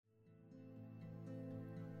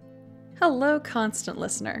Hello, constant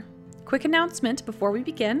listener. Quick announcement before we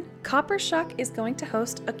begin. Copper Shuck is going to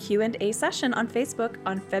host a Q&A session on Facebook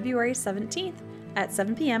on February 17th at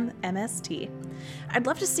 7 p.m. MST. I'd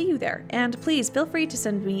love to see you there, and please feel free to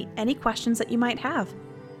send me any questions that you might have.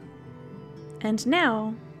 And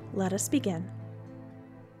now, let us begin.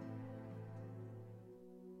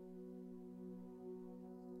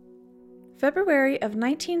 February of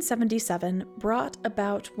 1977 brought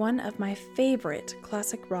about one of my favorite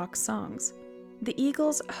classic rock songs, the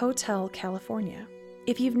Eagles' Hotel California.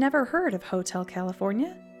 If you've never heard of Hotel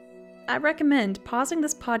California, I recommend pausing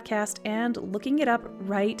this podcast and looking it up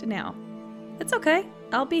right now. It's okay,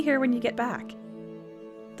 I'll be here when you get back.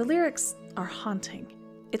 The lyrics are haunting.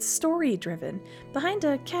 It's story-driven, behind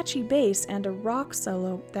a catchy bass and a rock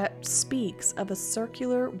solo that speaks of a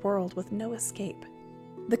circular world with no escape.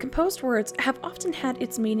 The composed words have often had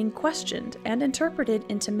its meaning questioned and interpreted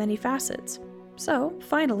into many facets. So,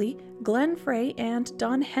 finally, Glenn Frey and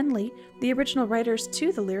Don Henley, the original writers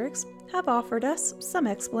to the lyrics, have offered us some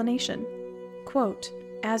explanation. Quote,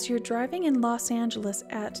 "As you're driving in Los Angeles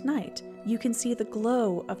at night, you can see the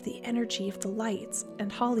glow of the energy of the lights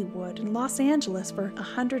and Hollywood and Los Angeles for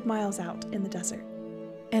 100 miles out in the desert.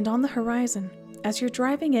 And on the horizon, as you're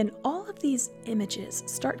driving in, all of these images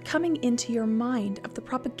start coming into your mind of the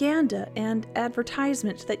propaganda and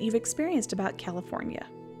advertisement that you've experienced about California.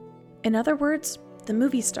 In other words, the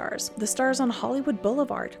movie stars, the stars on Hollywood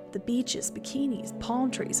Boulevard, the beaches, bikinis, palm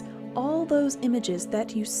trees, all those images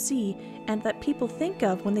that you see and that people think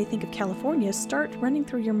of when they think of California start running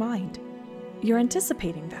through your mind. You're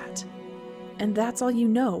anticipating that. And that's all you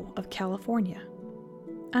know of California."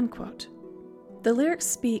 Unquote. The lyrics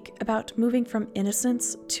speak about moving from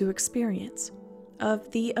innocence to experience, of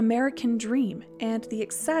the American dream and the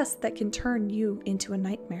excess that can turn you into a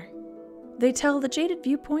nightmare. They tell the jaded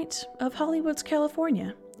viewpoint of Hollywood's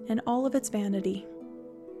California and all of its vanity.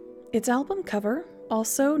 Its album cover,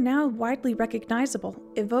 also now widely recognizable,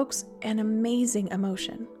 evokes an amazing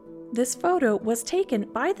emotion. This photo was taken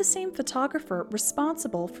by the same photographer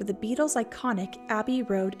responsible for the Beatles' iconic Abbey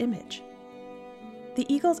Road image. The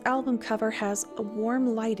Eagles album cover has a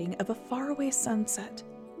warm lighting of a faraway sunset,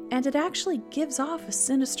 and it actually gives off a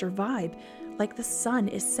sinister vibe, like the sun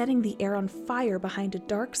is setting the air on fire behind a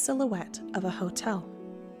dark silhouette of a hotel.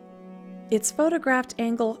 Its photographed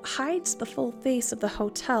angle hides the full face of the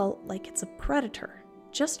hotel like it's a predator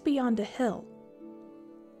just beyond a hill,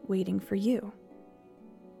 waiting for you.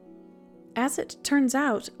 As it turns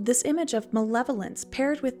out, this image of malevolence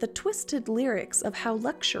paired with the twisted lyrics of how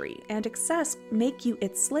luxury and excess make you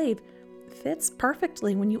its slave fits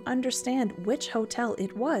perfectly when you understand which hotel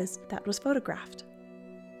it was that was photographed.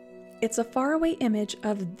 It's a faraway image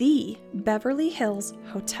of the Beverly Hills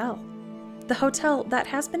Hotel, the hotel that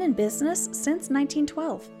has been in business since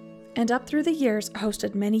 1912, and up through the years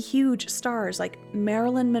hosted many huge stars like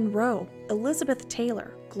Marilyn Monroe, Elizabeth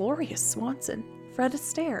Taylor, Gloria Swanson, Fred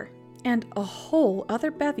Astaire, and a whole other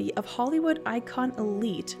bevy of Hollywood icon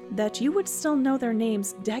elite that you would still know their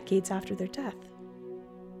names decades after their death.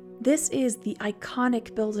 This is the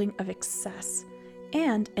iconic building of excess,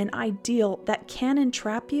 and an ideal that can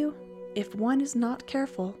entrap you if one is not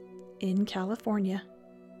careful in California.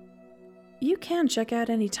 You can check out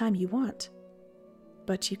any time you want,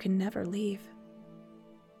 but you can never leave.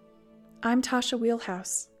 I'm Tasha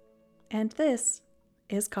Wheelhouse, and this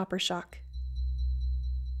is Copper Shock.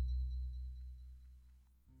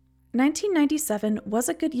 1997 was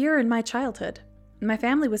a good year in my childhood. My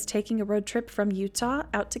family was taking a road trip from Utah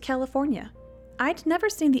out to California. I'd never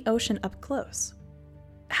seen the ocean up close.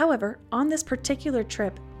 However, on this particular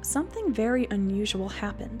trip, something very unusual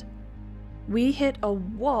happened. We hit a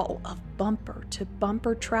wall of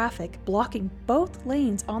bumper-to-bumper traffic blocking both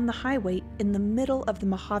lanes on the highway in the middle of the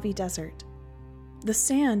Mojave Desert. The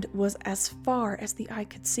sand was as far as the eye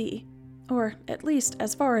could see, or at least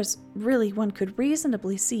as far as really one could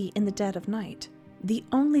reasonably see in the dead of night. The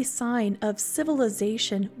only sign of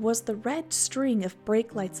civilization was the red string of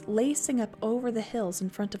brake lights lacing up over the hills in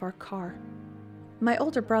front of our car. My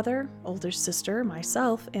older brother, older sister,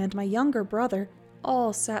 myself, and my younger brother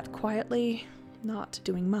all sat quietly, not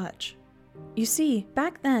doing much. You see,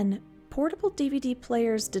 back then, portable DVD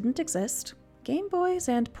players didn't exist. Game Boys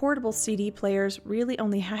and portable CD players really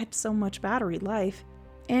only had so much battery life,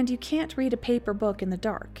 and you can't read a paper book in the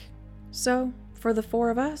dark. So, for the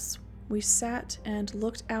four of us, we sat and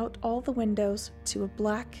looked out all the windows to a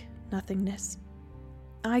black nothingness.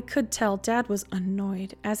 I could tell Dad was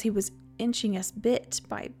annoyed as he was inching us bit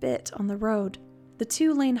by bit on the road. The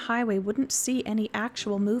 2-lane highway wouldn't see any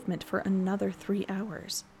actual movement for another 3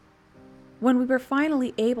 hours. When we were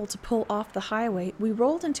finally able to pull off the highway, we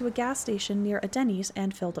rolled into a gas station near a Denny's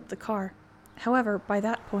and filled up the car. However, by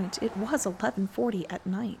that point, it was 11:40 at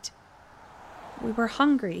night. We were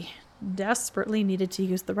hungry, desperately needed to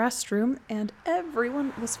use the restroom, and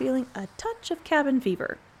everyone was feeling a touch of cabin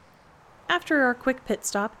fever. After our quick pit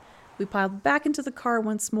stop, we piled back into the car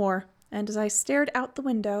once more, and as I stared out the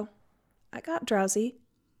window, I got drowsy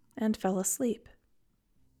and fell asleep.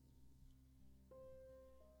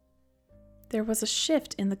 There was a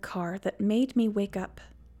shift in the car that made me wake up.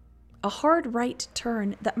 A hard right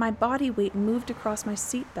turn that my body weight moved across my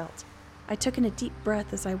seatbelt. I took in a deep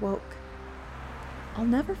breath as I woke. I'll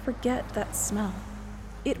never forget that smell.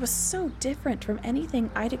 It was so different from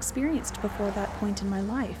anything I'd experienced before that point in my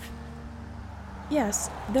life. Yes,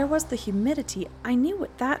 there was the humidity. I knew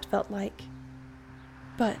what that felt like.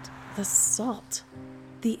 But the salt.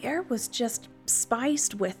 The air was just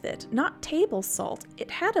spiced with it, not table salt. It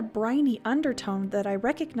had a briny undertone that I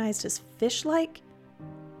recognized as fish-like.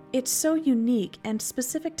 It's so unique and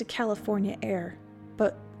specific to California air,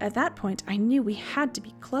 but at that point I knew we had to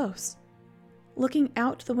be close. Looking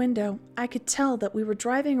out the window, I could tell that we were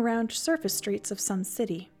driving around surface streets of Sun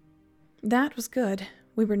City. That was good.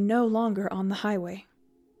 We were no longer on the highway.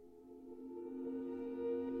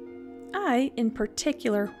 I, in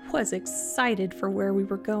particular, was excited for where we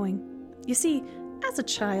were going. You see, as a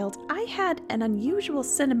child, I had an unusual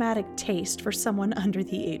cinematic taste for someone under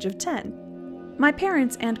the age of 10. My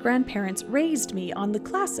parents and grandparents raised me on the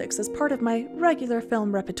classics as part of my regular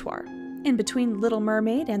film repertoire. In between Little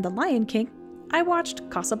Mermaid and The Lion King, I watched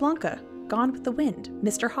Casablanca, Gone with the Wind,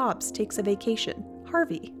 Mr. Hobbs Takes a Vacation,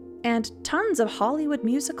 Harvey, and tons of Hollywood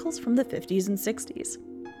musicals from the 50s and 60s.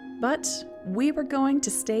 But we were going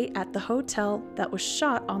to stay at the hotel that was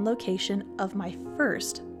shot on location of my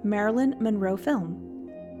first Marilyn Monroe film.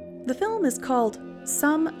 The film is called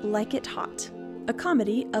Some Like It Hot, a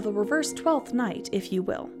comedy of a reverse 12th night, if you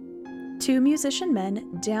will. Two musician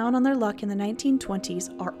men down on their luck in the 1920s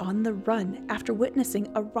are on the run after witnessing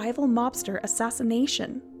a rival mobster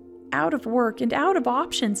assassination. Out of work and out of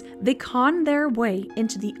options, they con their way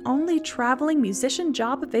into the only traveling musician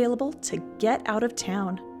job available to get out of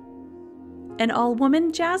town. An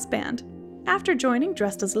all-woman jazz band. After joining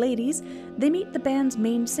dressed as ladies, they meet the band's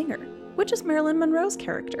main singer, which is Marilyn Monroe's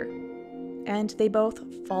character. And they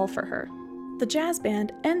both fall for her. The jazz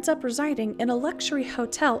band ends up residing in a luxury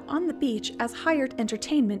hotel on the beach as hired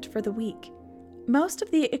entertainment for the week. Most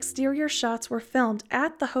of the exterior shots were filmed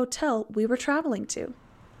at the hotel we were traveling to,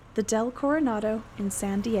 the Del Coronado in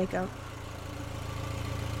San Diego.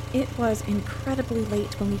 It was incredibly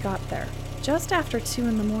late when we got there, just after 2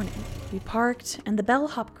 a.m. We parked, and the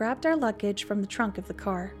bellhop grabbed our luggage from the trunk of the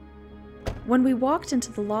car. When we walked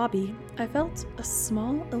into the lobby, I felt a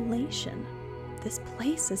small elation. This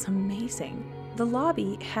place is amazing. The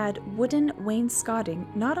lobby had wooden wainscoting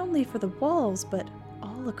not only for the walls, but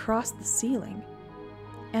all across the ceiling.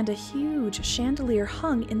 And a huge chandelier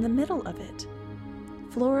hung in the middle of it.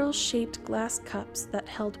 Floral-shaped glass cups that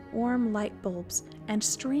held warm light bulbs and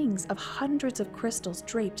strings of hundreds of crystals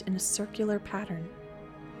draped in a circular pattern.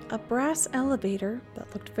 A brass elevator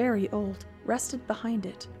that looked very old rested behind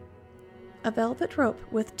it. A velvet rope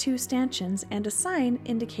with 2 stanchions and a sign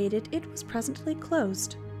indicated it was presently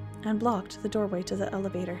closed and blocked the doorway to the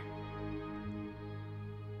elevator.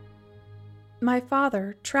 My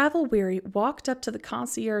father, travel-weary, walked up to the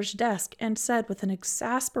concierge desk and said with an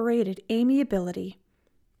exasperated amiability,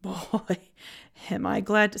 "Boy, am I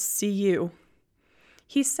glad to see you,"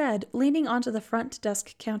 he said, leaning onto the front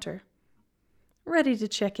desk counter. "Ready to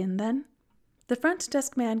check in, then?" The front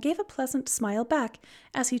desk man gave a pleasant smile back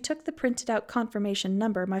as he took the printed-out confirmation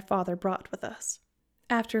number my father brought with us.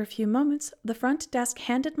 After a few moments, the front desk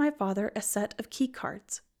handed my father a set of key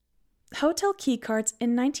cards. Hotel key cards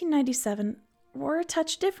in 1997 were a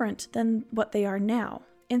touch different than what they are now.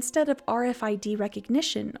 Instead of RFID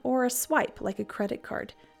recognition or a swipe like a credit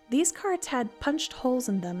card, these cards had punched holes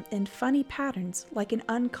in them in funny patterns like an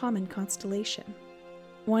uncommon constellation.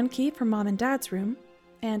 1 key for Mom and Dad's room,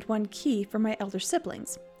 and 1 key for my elder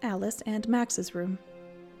siblings, Alice and Max's room.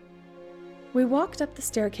 We walked up the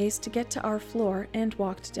staircase to get to our floor and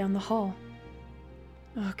walked down the hall.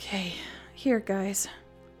 "Okay, here, guys,"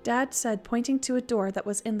 Dad said, pointing to a door that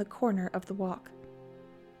was in the corner of the walk.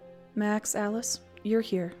 "Max, Alice, you're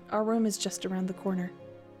here. Our room is just around the corner."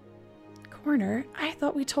 "Corner? I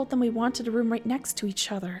thought we told them we wanted a room right next to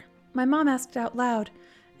each other," my mom asked out loud,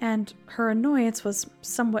 and her annoyance was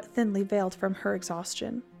somewhat thinly veiled from her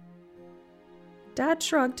exhaustion. Dad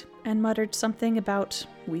shrugged and muttered something about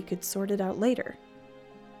we could sort it out later.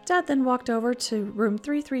 Dad then walked over to room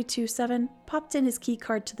 3327, popped in his key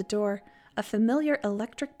card to the door, a familiar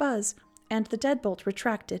electric buzz, and the deadbolt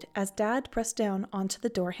retracted as Dad pressed down onto the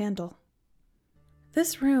door handle.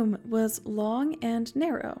 This room was long and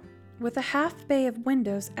narrow, with a half bay of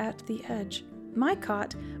windows at the edge. My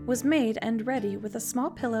cot was made and ready with a small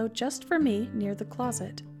pillow just for me near the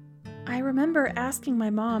closet. I remember asking my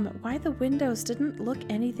mom why the windows didn't look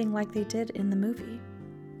anything like they did in the movie.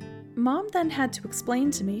 Mom then had to explain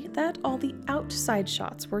to me that all the outside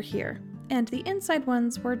shots were here, and the inside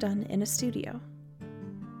ones were done in a studio.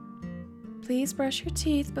 Please brush your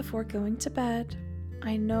teeth before going to bed.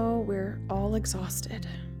 I know we're all exhausted,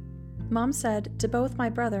 Mom said to both my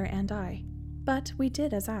brother and I, but we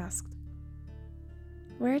did as asked.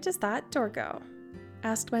 Where does that door go?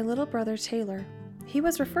 Asked my little brother Taylor. He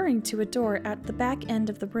was referring to a door at the back end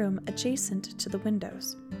of the room adjacent to the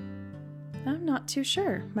windows. I'm not too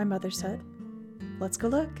sure, my mother said. Let's go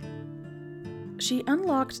look. She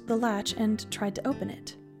unlocked the latch and tried to open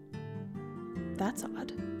it. That's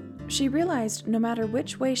odd. She realized no matter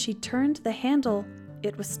which way she turned the handle,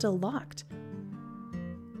 it was still locked.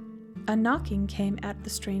 A knocking came at the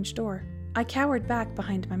strange door. I cowered back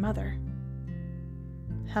behind my mother.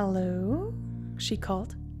 Hello? She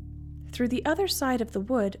called. Through the other side of the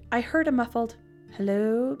wood, I heard a muffled,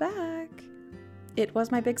 hello back. It was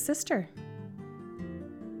my big sister.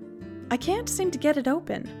 I can't seem to get it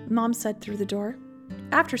open, Mom said through the door.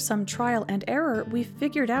 After some trial and error, we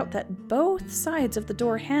figured out that both sides of the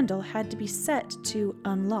door handle had to be set to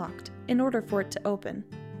unlocked in order for it to open.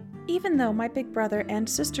 Even though my big brother and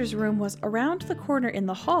sister's room was around the corner in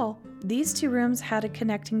the hall, these two rooms had a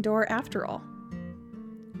connecting door after all.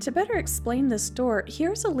 To better explain this door,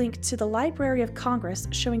 here's a link to the Library of Congress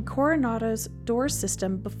showing Coronado's door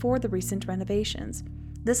system before the recent renovations.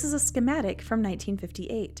 This is a schematic from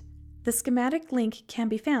 1958. The schematic link can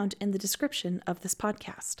be found in the description of this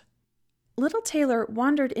podcast. Little Taylor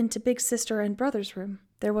wandered into Big Sister and Brother's room.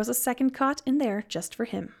 There was a second cot in there just for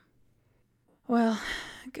him. Well,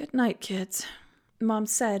 good night, kids, Mom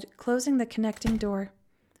said, closing the connecting door.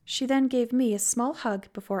 She then gave me a small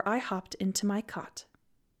hug before I hopped into my cot.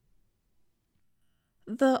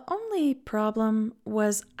 The only problem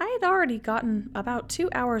was I had already gotten about 2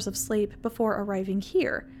 hours of sleep before arriving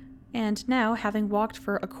here, and now, having walked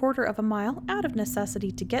for a quarter of a mile out of necessity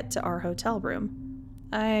to get to our hotel room,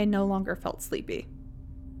 I no longer felt sleepy.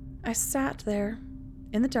 I sat there,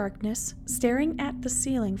 in the darkness, staring at the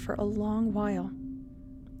ceiling for a long while.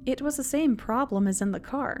 It was the same problem as in the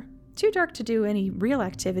car. Too dark to do any real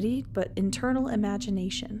activity, but internal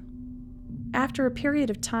imagination. After a period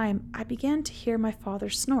of time, I began to hear my father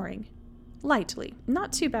snoring. Lightly,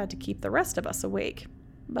 not too bad to keep the rest of us awake,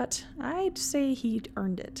 but I'd say he'd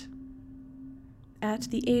earned it. At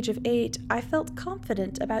the age of 8, I felt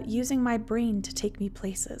confident about using my brain to take me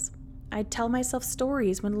places. I'd tell myself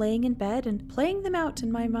stories when laying in bed and playing them out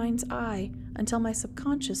in my mind's eye until my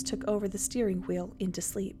subconscious took over the steering wheel into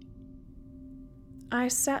sleep. I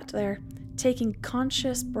sat there, taking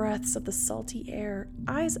conscious breaths of the salty air,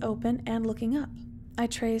 eyes open and looking up. I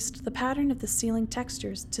traced the pattern of the ceiling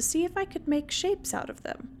textures to see if I could make shapes out of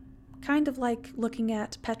them, kind of like looking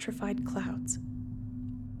at petrified clouds.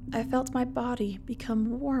 I felt my body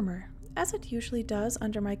become warmer, as it usually does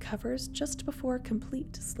under my covers just before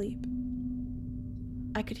complete sleep.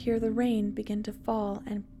 I could hear the rain begin to fall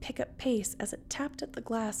and pick up pace as it tapped at the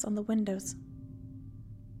glass on the windows.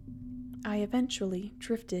 I eventually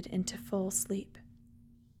drifted into full sleep.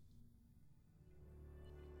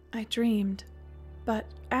 I dreamed, but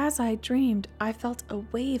as I dreamed, I felt a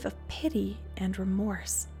wave of pity and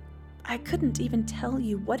remorse. I couldn't even tell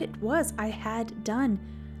you what it was I had done,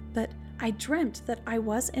 but I dreamt that I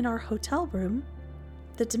was in our hotel room.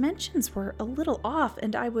 The dimensions were a little off,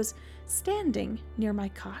 and I was standing near my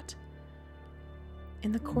cot.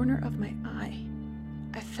 In the corner of my eye,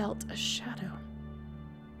 I felt a shadow.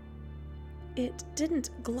 It didn't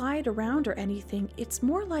glide around or anything. It's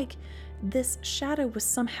more like this shadow was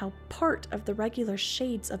somehow part of the regular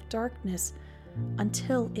shades of darkness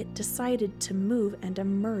until it decided to move and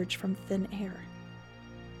emerge from thin air.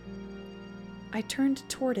 I turned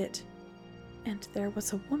toward it, and there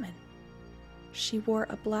was a woman. She wore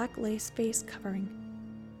a black lace face covering.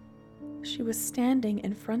 She was standing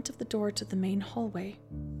in front of the door to the main hallway.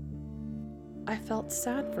 I felt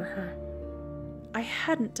sad for her. I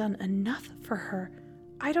hadn't done enough for her.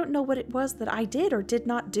 I don't know what it was that I did or did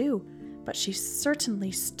not do, but she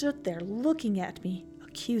certainly stood there looking at me,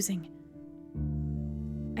 accusing.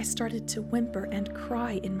 I started to whimper and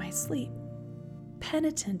cry in my sleep,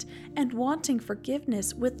 penitent and wanting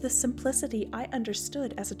forgiveness with the simplicity I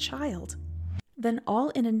understood as a child. Then all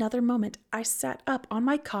in another moment, I sat up on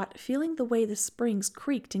my cot, feeling the way the springs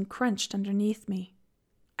creaked and crunched underneath me.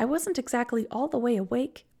 I wasn't exactly all the way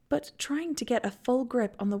awake, but trying to get a full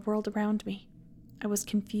grip on the world around me. I was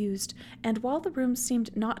confused, and while the room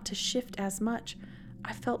seemed not to shift as much,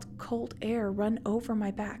 I felt cold air run over my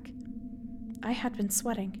back. I had been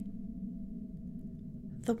sweating.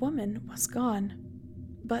 The woman was gone,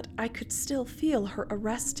 but I could still feel her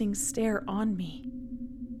arresting stare on me.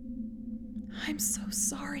 "I'm so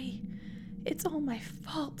sorry. It's all my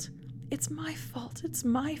fault. It's my fault. It's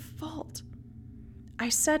my fault." I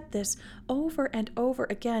said this over and over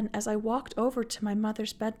again as I walked over to my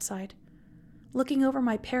mother's bedside. Looking over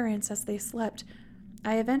my parents as they slept,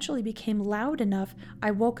 I eventually became loud enough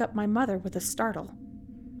I woke up my mother with a startle.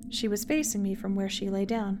 She was facing me from where she lay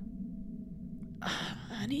down.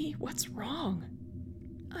 "Honey, what's wrong?"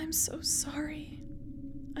 "I'm so sorry.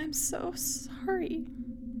 I'm so sorry,"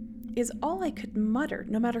 is all I could mutter,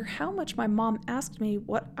 no matter how much my mom asked me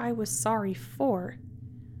what I was sorry for.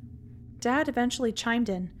 Dad eventually chimed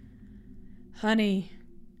in. "Honey,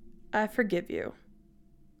 I forgive you.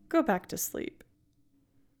 Go back to sleep."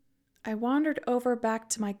 I wandered over back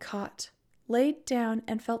to my cot, laid down,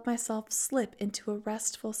 and felt myself slip into a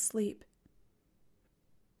restful sleep.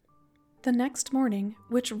 The next morning,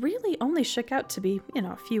 which really only shook out to be,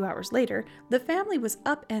 a few hours later, the family was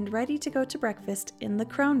up and ready to go to breakfast in the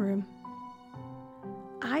crown room.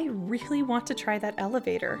 "I really want to try that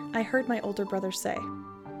elevator," I heard my older brother say.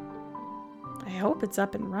 "I hope it's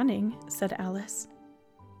up and running," said Alice.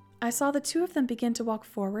 I saw the two of them begin to walk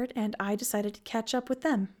forward, and I decided to catch up with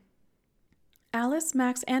them. Alice,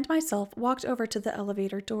 Max, and myself walked over to the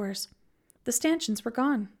elevator doors. The stanchions were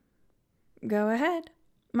gone. "Go ahead."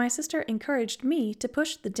 My sister encouraged me to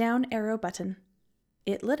push the down arrow button.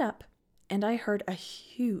 It lit up, and I heard a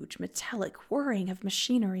huge metallic whirring of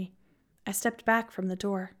machinery. I stepped back from the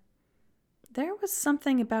door. There was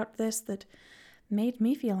something about this that made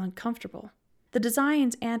me feel uncomfortable. The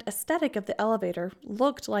designs and aesthetic of the elevator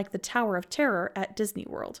looked like the Tower of Terror at Disney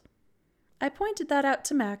World. I pointed that out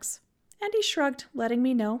to Max, and he shrugged, letting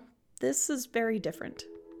me know this is very different.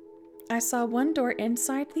 I saw one door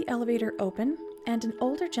inside the elevator open, and an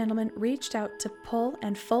older gentleman reached out to pull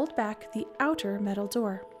and fold back the outer metal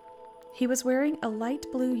door. He was wearing a light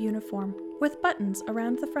blue uniform with buttons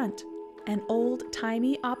around the front, an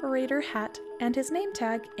old-timey operator hat, and his name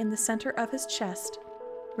tag in the center of his chest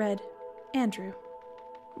read, "Andrew."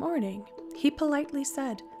 "Morning," he politely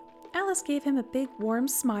said. Alice gave him a big warm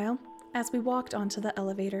smile as we walked onto the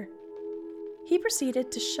elevator. He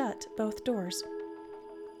proceeded to shut both doors.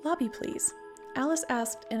 "Lobby, please," Alice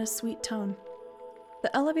asked in a sweet tone.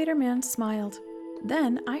 The elevator man smiled.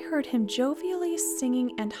 Then I heard him jovially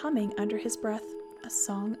singing and humming under his breath a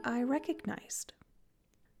song I recognized.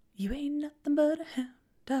 "You ain't nothing but a hound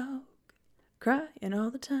dog, crying all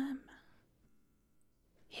the time."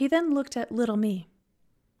 He then looked at little me.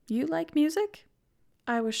 "You like music?"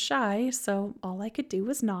 I was shy, so all I could do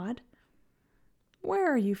was nod.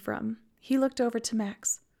 "Where are you from?" He looked over to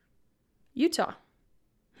Max. "Utah."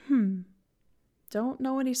 Don't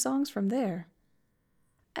know any songs from there."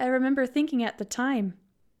 I remember thinking at the time,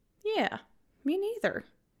 "Yeah, me neither."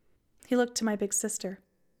 He looked to my big sister.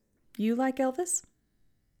 "You like Elvis?"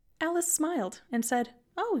 Alice smiled and said,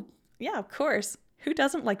 "Oh, yeah, of course. Who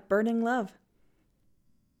doesn't like Burning Love?"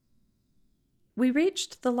 We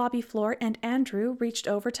reached the lobby floor, and Andrew reached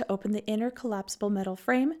over to open the inner collapsible metal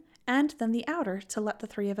frame and then the outer to let the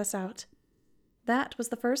three of us out. That was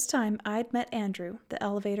the first time I'd met Andrew, the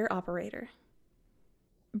elevator operator.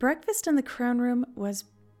 Breakfast in the crown room was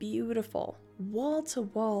beautiful,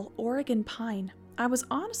 wall-to-wall Oregon pine. I was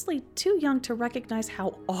honestly too young to recognize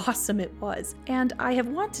how awesome it was, and I have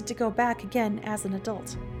wanted to go back again as an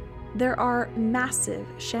adult. There are massive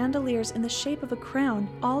chandeliers in the shape of a crown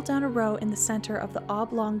all down a row in the center of the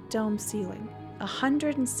oblong dome ceiling,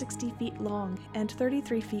 160 feet long and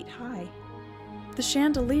 33 feet high. The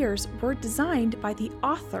chandeliers were designed by the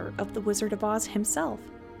author of The Wizard of Oz himself,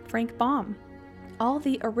 Frank Baum. All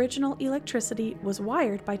the original electricity was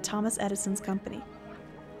wired by Thomas Edison's company.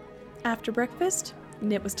 After breakfast,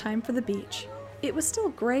 it was time for the beach. It was still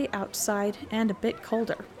gray outside and a bit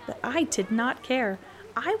colder, but I did not care.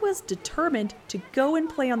 I was determined to go and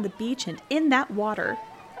play on the beach and in that water.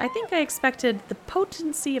 I think I expected the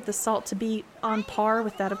potency of the salt to be on par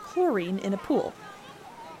with that of chlorine in a pool.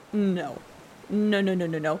 No.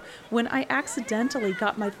 When I accidentally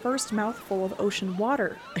got my first mouthful of ocean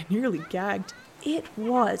water, I nearly gagged. It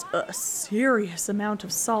was a serious amount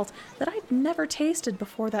of salt that I'd never tasted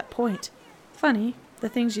before that point. Funny, the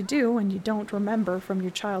things you do when you don't remember from your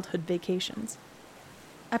childhood vacations.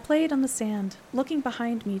 I played on the sand, looking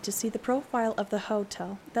behind me to see the profile of the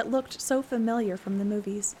hotel that looked so familiar from the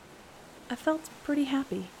movies. I felt pretty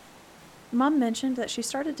happy. Mom mentioned that she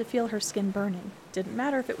started to feel her skin burning. Didn't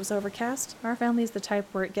matter if it was overcast. Our family's the type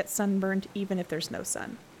where it gets sunburned even if there's no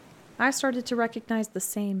sun. I started to recognize the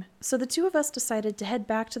same, so the two of us decided to head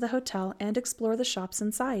back to the hotel and explore the shops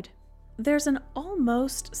inside. There's an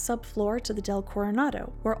almost subfloor to the Del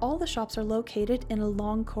Coronado, where all the shops are located in a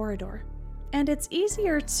long corridor, and it's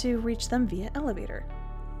easier to reach them via elevator.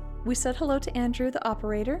 We said hello to Andrew, the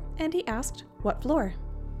operator, and he asked, "What floor?"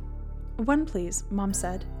 "One, please," Mom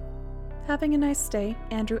said. Having a nice day,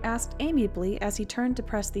 Andrew asked amiably as he turned to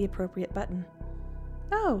press the appropriate button.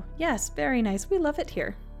 "Oh, yes, very nice. We love it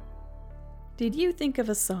here." "Did you think of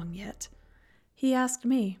a song yet?" he asked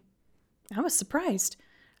me. I was surprised.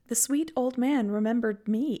 The sweet old man remembered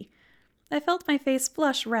me. I felt my face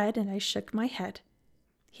flush red and I shook my head.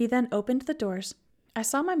 He then opened the doors. I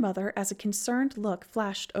saw my mother as a concerned look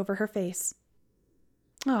flashed over her face.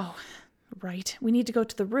 "Oh, right. We need to go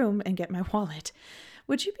to the room and get my wallet.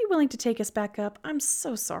 Would you be willing to take us back up? I'm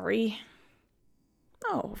so sorry."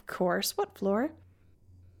 "Oh, of course. What floor?"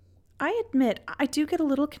 I admit, I do get a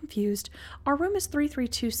little confused. Our room is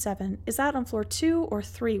 3327. Is that on floor 2 or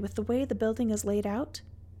 3 with the way the building is laid out?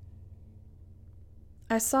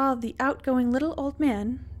 I saw the outgoing little old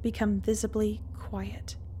man become visibly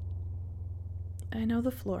quiet. "I know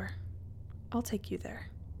the floor. I'll take you there."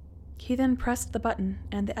 He then pressed the button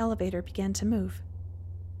and the elevator began to move.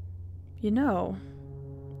 "You know,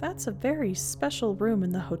 that's a very special room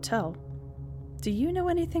in the hotel. Do you know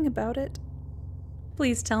anything about it?"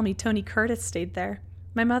 "Please tell me Tony Curtis stayed there."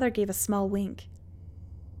 My mother gave a small wink.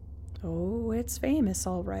 "Oh, it's famous,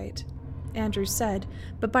 all right," Andrew said,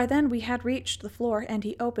 but by then we had reached the floor and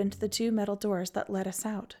he opened the 2 metal doors that let us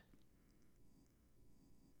out.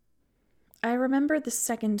 I remember the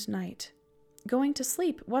second night. Going to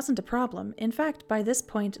sleep wasn't a problem. In fact, by this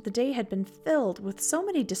point, the day had been filled with so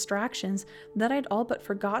many distractions that I'd all but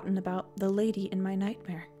forgotten about the lady in my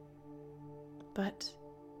nightmare. But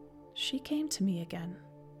she came to me again.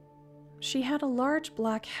 She had a large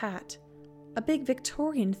black hat, a big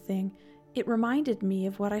Victorian thing. It reminded me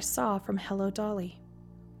of what I saw from Hello Dolly.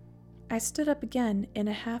 I stood up again in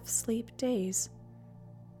a half-sleep daze.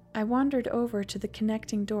 I wandered over to the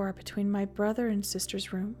connecting door between my brother and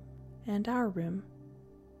sister's room and our room.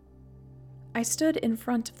 I stood in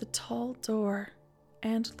front of the tall door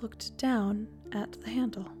and looked down at the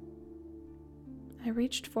handle. I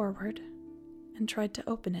reached forward and tried to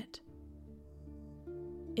open it.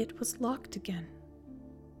 It was locked again.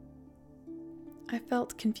 I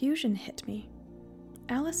felt confusion hit me.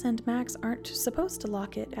 Alice and Max aren't supposed to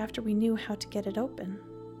lock it after we knew how to get it open.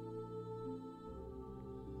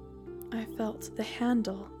 I felt the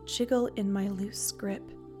handle jiggle in my loose grip.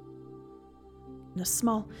 A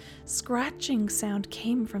small scratching sound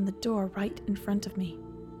came from the door right in front of me,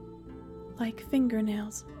 like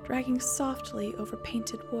fingernails dragging softly over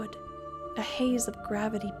painted wood. A haze of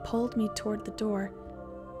gravity pulled me toward the door,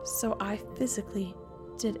 so I physically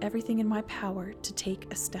did everything in my power to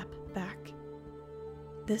take a step back.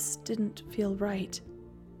 This didn't feel right.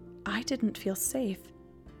 I didn't feel safe.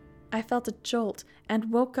 I felt a jolt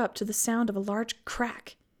and woke up to the sound of a large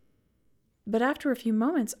crack. But after a few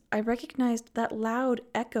moments, I recognized that loud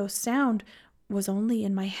echo sound was only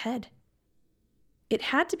in my head. It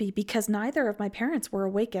had to be because neither of my parents were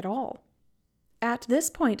awake at all. At this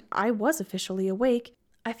point, I was officially awake.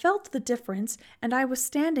 I felt the difference, and I was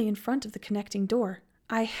standing in front of the connecting door.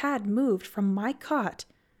 I had moved from my cot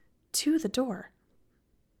to the door.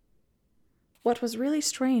 What was really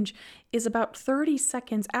strange is about 30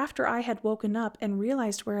 seconds after I had woken up and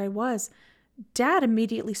realized where I was, Dad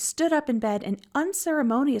immediately stood up in bed and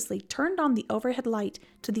unceremoniously turned on the overhead light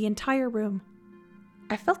to the entire room.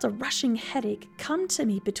 I felt a rushing headache come to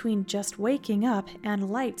me between just waking up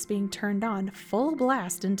and lights being turned on full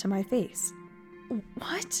blast into my face.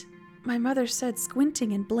 "What?" my mother said,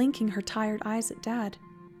 squinting and blinking her tired eyes at Dad.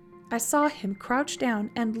 I saw him crouch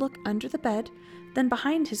down and look under the bed, then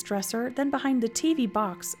behind his dresser, then behind the TV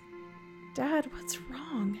box. "Dad, what's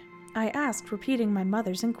wrong?" I asked, repeating my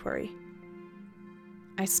mother's inquiry.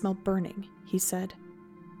 "I smell burning," he said.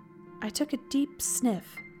 I took a deep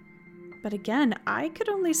sniff, but again, I could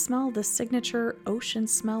only smell the signature ocean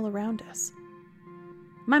smell around us.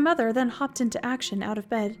 My mother then hopped into action out of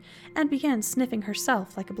bed and began sniffing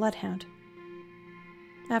herself like a bloodhound.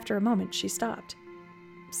 After a moment, she stopped.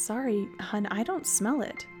 "Sorry, hon, I don't smell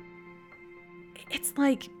it." "It's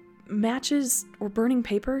like matches or burning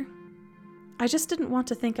paper. I just didn't want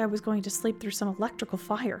to think I was going to sleep through some electrical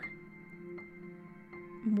fire."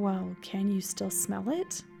 Well, can you still smell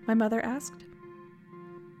it? My mother asked.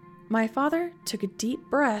 My father took a deep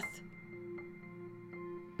breath.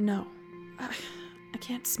 No, I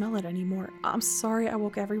can't smell it anymore. I'm sorry I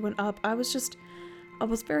woke everyone up. I was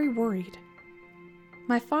very worried.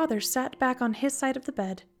 My father sat back on his side of the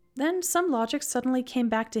bed. Then some logic suddenly came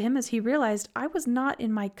back to him as he realized I was not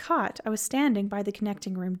in my cot. I was standing by the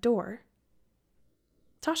connecting room door.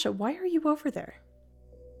 Tasha, why are you over there?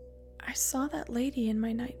 I saw that lady in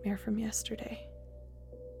my nightmare from yesterday.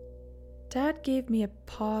 Dad gave me a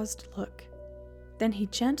paused look. Then he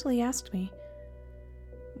gently asked me,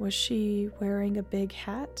 was she wearing a big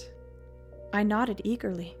hat? I nodded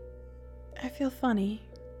eagerly. I feel funny,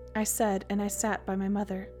 I said, and I sat by my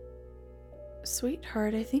mother.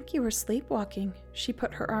 Sweetheart, I think you were sleepwalking. She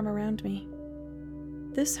put her arm around me.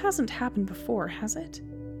 This hasn't happened before, has it?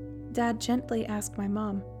 Dad gently asked my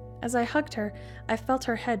mom. As I hugged her, I felt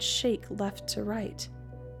her head shake left to right.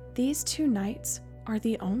 These 2 nights are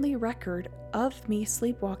the only record of me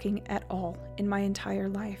sleepwalking at all in my entire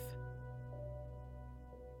life.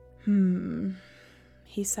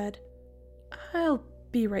 He said. I'll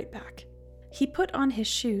be right back. He put on his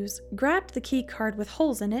shoes, grabbed the key card with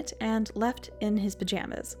holes in it, and left in his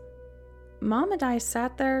pajamas. Mom and I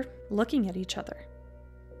sat there looking at each other.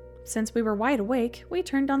 Since we were wide awake, we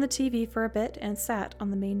turned on the TV for a bit and sat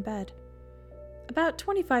on the main bed. About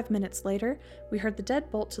 25 minutes later, we heard the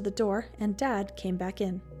deadbolt to the door and Dad came back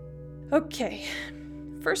in. Okay,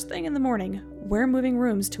 first thing in the morning, we're moving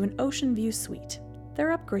rooms to an ocean view suite.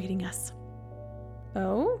 They're upgrading us.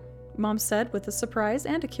 Oh? Mom said with a surprise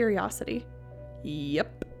and a curiosity.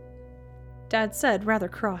 Yep. Dad said, rather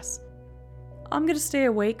cross. I'm gonna stay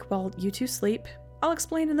awake while you 2 sleep. I'll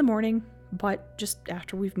explain in the morning, but just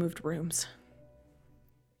after we've moved rooms.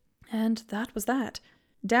 And that was that.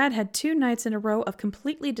 Dad had 2 nights in a row of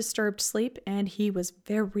completely disturbed sleep, and he was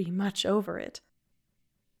very much over it.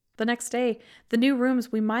 The next day, the new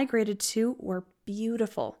rooms we migrated to were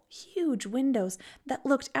beautiful, huge windows that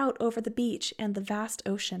looked out over the beach and the vast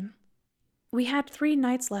ocean. We had 3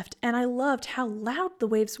 nights left, and I loved how loud the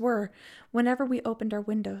waves were whenever we opened our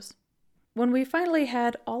windows. When we finally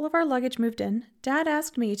had all of our luggage moved in, Dad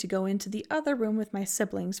asked me to go into the other room with my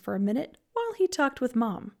siblings for a minute while he talked with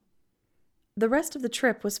Mom. The rest of the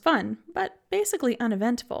trip was fun, but basically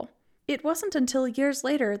uneventful. It wasn't until years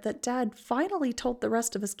later that Dad finally told the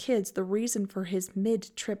rest of us kids the reason for his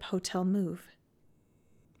mid-trip hotel move.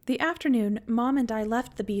 The afternoon, Mom and I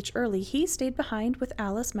left the beach early. He stayed behind with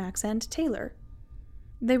Alice, Max, and Taylor.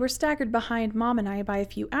 They were staggered behind Mom and I by a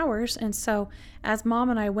few hours, and so, as Mom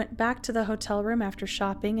and I went back to the hotel room after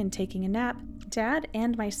shopping and taking a nap, Dad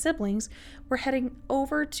and my siblings were heading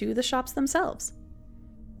over to the shops themselves.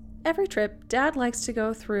 Every trip, Dad likes to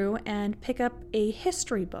go through and pick up a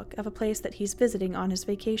history book of a place that he's visiting on his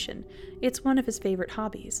vacation. It's one of his favorite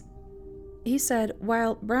hobbies. He said,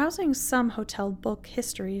 while browsing some hotel book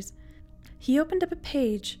histories, he opened up a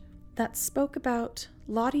page that spoke about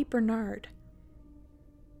Lottie Bernard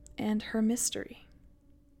and her mystery.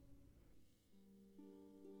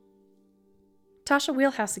 Tasha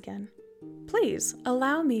Wheelhouse again. Please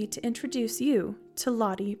allow me to introduce you to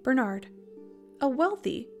Lottie Bernard, a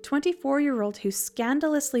wealthy 24-year-old who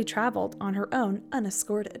scandalously traveled on her own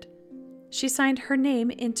unescorted. She signed her name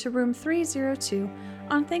into room 302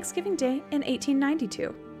 on Thanksgiving Day in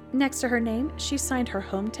 1892. Next to her name, she signed her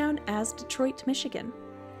hometown as Detroit, Michigan.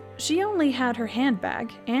 She only had her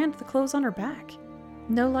handbag and the clothes on her back.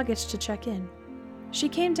 No luggage to check in. She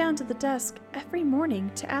came down to the desk every morning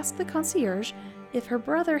to ask the concierge if her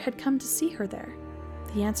brother had come to see her there.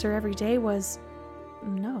 The answer every day was,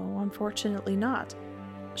 no, unfortunately not.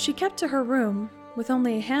 She kept to her room, with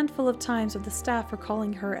only a handful of times of the staff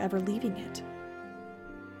recalling her ever leaving it.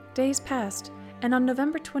 Days passed, and on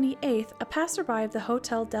November 28th, a passerby of the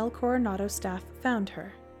Hotel del Coronado staff found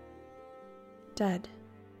her. Dead.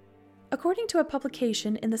 According to a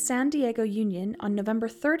publication in the San Diego Union on November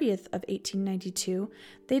 30th of 1892,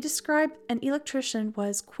 they described an electrician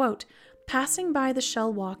was, quote, passing by the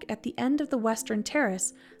shell walk at the end of the western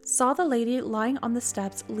terrace, saw the lady lying on the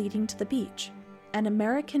steps leading to the beach. An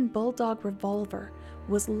American Bulldog revolver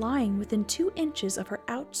was lying within 2 inches of her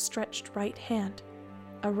outstretched right hand.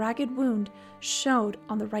 A ragged wound showed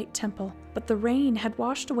on the right temple, but the rain had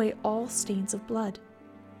washed away all stains of blood.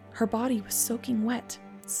 Her body was soaking wet,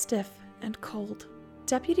 stiff, and cold.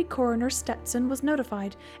 Deputy Coroner Stetson was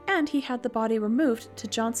notified, and he had the body removed to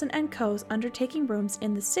Johnson & Co.'s undertaking rooms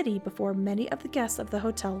in the city before many of the guests of the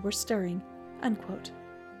hotel were stirring, unquote.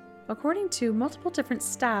 According to multiple different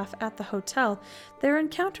staff at the hotel, their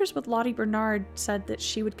encounters with Lottie Bernard said that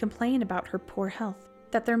she would complain about her poor health.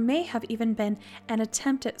 that there may have even been an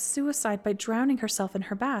attempt at suicide by drowning herself in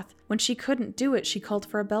her bath. When she couldn't do it, she called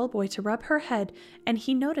for a bellboy to rub her head, and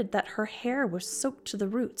he noted that her hair was soaked to the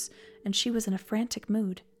roots, and she was in a frantic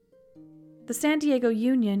mood. The San Diego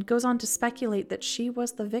Union goes on to speculate that she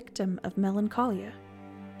was the victim of melancholia.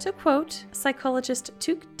 To quote psychologist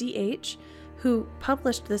Tuke D.H., who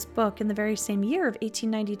published this book in the very same year of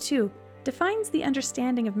 1892, defines the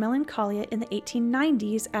understanding of melancholia in the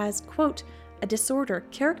 1890s as, quote, a disorder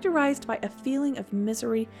characterized by a feeling of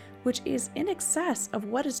misery which is in excess of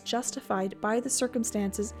what is justified by the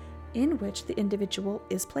circumstances in which the individual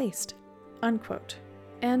is placed, unquote.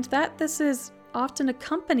 And that this is often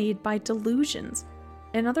accompanied by delusions.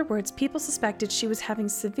 In other words, people suspected she was having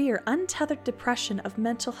severe, untethered depression of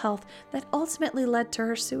mental health that ultimately led to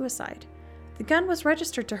her suicide. The gun was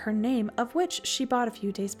registered to her name, of which she bought a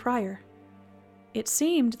few days prior. It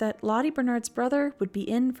seemed that Lottie Bernard's brother would be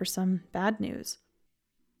in for some bad news.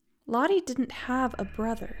 Lottie didn't have a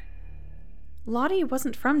brother. Lottie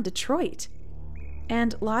wasn't from Detroit.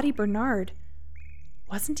 And Lottie Bernard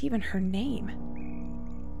wasn't even her name.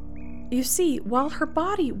 You see, while her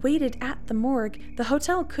body waited at the morgue, the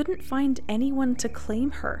hotel couldn't find anyone to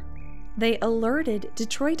claim her. They alerted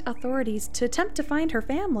Detroit authorities to attempt to find her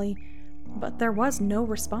family, but there was no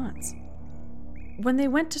response. When they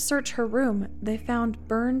went to search her room, they found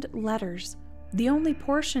burned letters. The only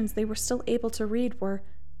portions they were still able to read were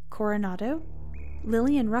Coronado,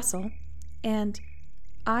 Lillian Russell, and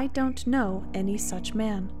I don't know any such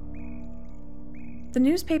man. The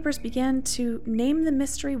newspapers began to name the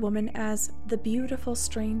mystery woman as the Beautiful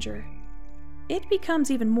Stranger. It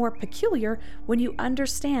becomes even more peculiar when you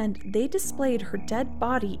understand they displayed her dead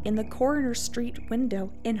body in the Coroner Street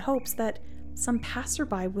window in hopes that some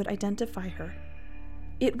passerby would identify her.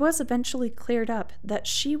 It was eventually cleared up that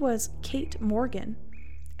she was Kate Morgan,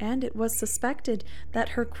 and it was suspected that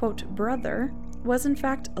her, quote, brother was in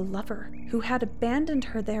fact a lover who had abandoned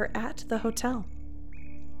her there at the hotel.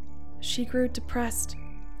 She grew depressed,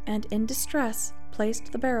 and in distress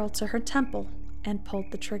placed the barrel to her temple and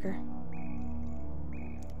pulled the trigger.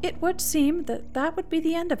 It would seem that that would be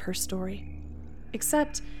the end of her story.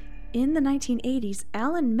 Except, in the 1980s,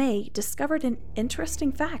 Alan May discovered an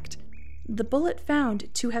interesting fact. The bullet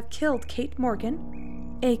found to have killed Kate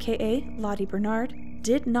Morgan, aka Lottie Bernard,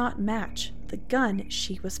 did not match the gun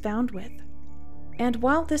she was found with. And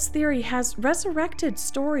while this theory has resurrected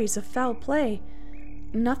stories of foul play,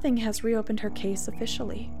 nothing has reopened her case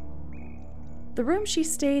officially. The room she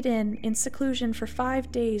stayed in seclusion for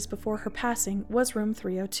 5 days before her passing was room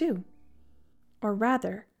 302. Or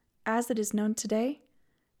rather, as it is known today,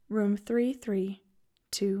 room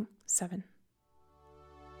 3327.